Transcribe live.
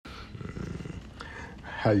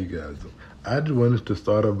How you guys doing? I just wanted to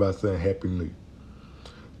start off by saying Happy New Year.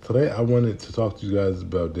 Today I wanted to talk to you guys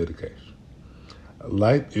about dedication.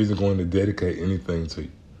 Life isn't going to dedicate anything to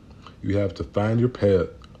you. You have to find your path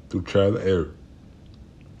through trial and error,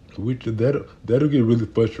 which that'll get really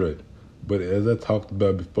frustrating. But as I talked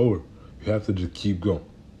about before, you have to just keep going.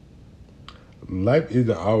 Life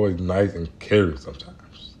isn't always nice and caring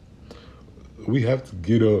sometimes. We have to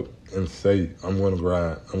get up and say, I'm going to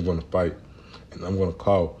grind, I'm going to fight, and I'm going to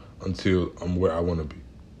call until I'm where I want to be.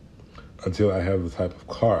 Until I have the type of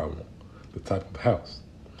car I want, the type of house,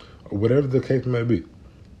 or whatever the case may be.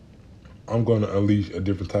 I'm going to unleash a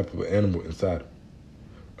different type of animal inside of me.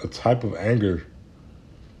 A type of anger,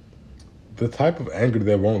 the type of anger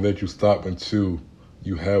that won't let you stop until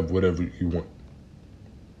you have whatever you want.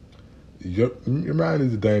 Your mind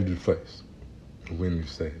is a dangerous place when you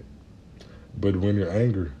say it. But when you're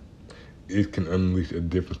angry, it can unleash a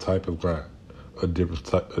different type of grind, a different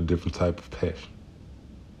type of passion.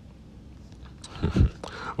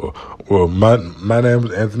 well, my name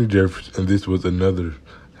is Anthony Jeffries, and this was another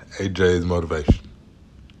AJ's Motivation.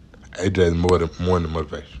 AJ is more than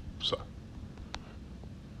motivation. So.